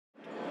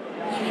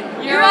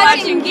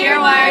watching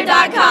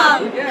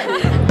Gearwire.com.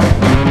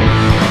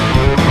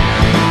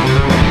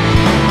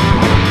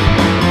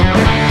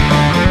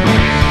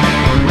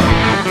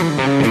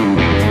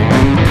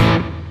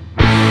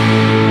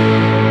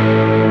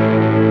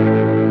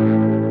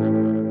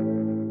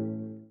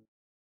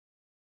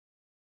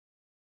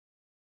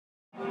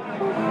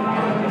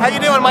 How you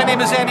doing? My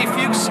name is Andy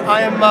Fuchs.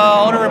 I am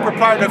owner and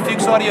proprietor of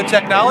Fuchs Audio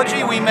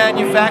Technology. We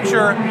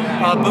manufacture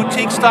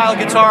boutique-style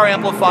guitar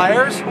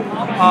amplifiers.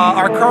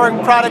 Our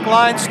current product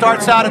line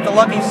starts out at the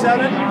Lucky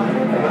 7,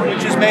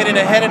 which is made in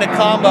a head and a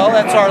combo.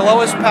 That's our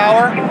lowest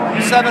power,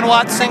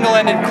 7-watt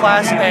single-ended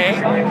Class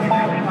A.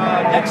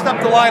 Next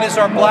up the line is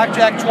our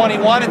Blackjack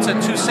 21. It's a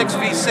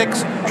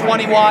 2.6V6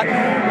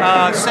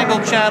 20-watt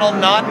single-channel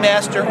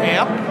non-master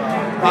amp.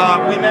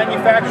 We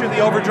manufacture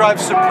the Tripledrive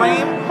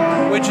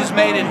Supreme, which is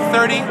made in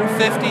 30,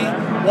 50,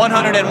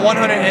 100, and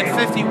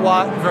 150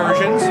 watt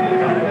versions.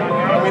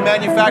 We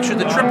manufacture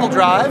the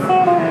Tripledrive.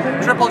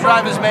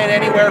 Tripledrive is made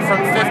anywhere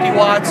from 50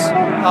 watts,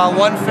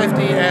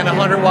 150, and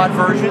 100 watt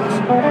versions.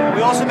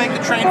 We also make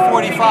the Train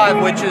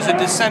 45, which is a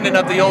descendant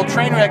of the old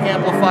train wreck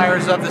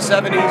amplifiers of the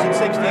 70s and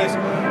 60s.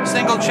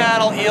 Single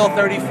channel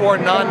EL34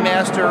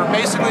 non-master,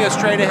 basically a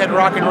straight ahead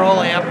rock and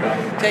roll amp.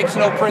 Takes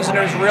no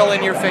prisoners, real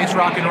in your face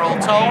rock and roll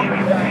tone.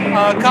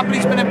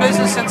 Company's been in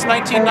business since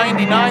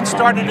 1999,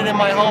 started it in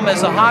my home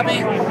as a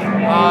hobby.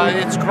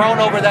 It's grown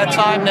over that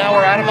time. Now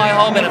we're out of my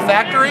home in a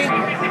factory.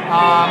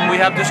 We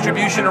have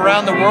distribution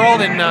around the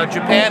world in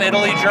Japan,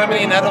 Italy,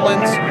 Germany,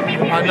 Netherlands,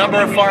 a number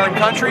of foreign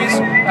countries,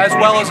 as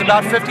well as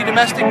about 50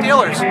 domestic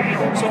dealers.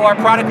 So our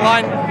product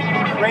line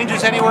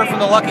ranges anywhere from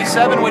the Lucky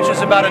 7, which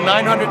is about a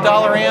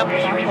 $900 amp,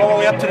 all the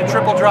way up to the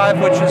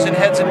Tripledrive, which is in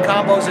heads and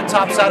combos. It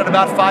tops out at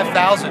about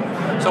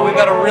 $5,000. So we've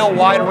got a real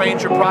wide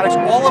range of products.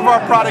 All of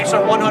our products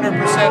are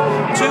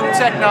 100% tube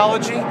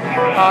technology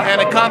and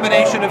a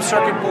combination of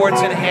circuit boards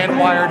and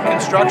hand-wired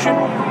construction.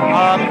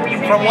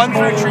 From 1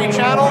 through 3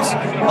 channels,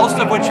 most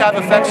of which have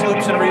effects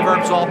loops and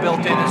reverbs all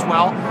built in as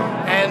well,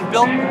 and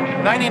built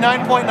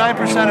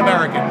 99.9%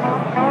 American.